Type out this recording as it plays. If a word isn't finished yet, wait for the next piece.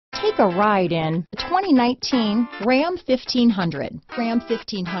Take a ride in the 2019 Ram 1500. Ram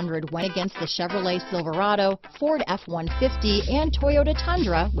 1500 went against the Chevrolet Silverado, Ford F-150, and Toyota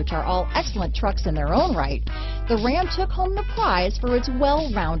Tundra, which are all excellent trucks in their own right. The Ram took home the prize for its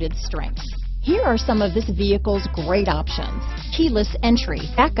well-rounded strengths. Here are some of this vehicle's great options: keyless entry,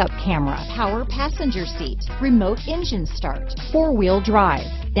 backup camera, power passenger seat, remote engine start, four-wheel drive,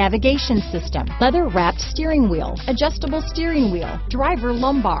 navigation system, leather-wrapped steering wheel, adjustable steering wheel, driver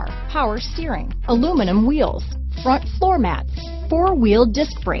lumbar, power steering, aluminum wheels, front floor mats, four-wheel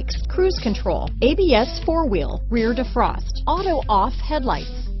disc brakes, cruise control, ABS four-wheel, rear defrost, auto-off headlights,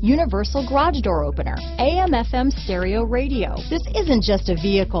 universal garage door opener, AM/FM stereo radio. This isn't just a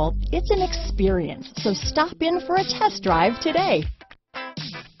vehicle, it's an experience. So stop in for a test drive today.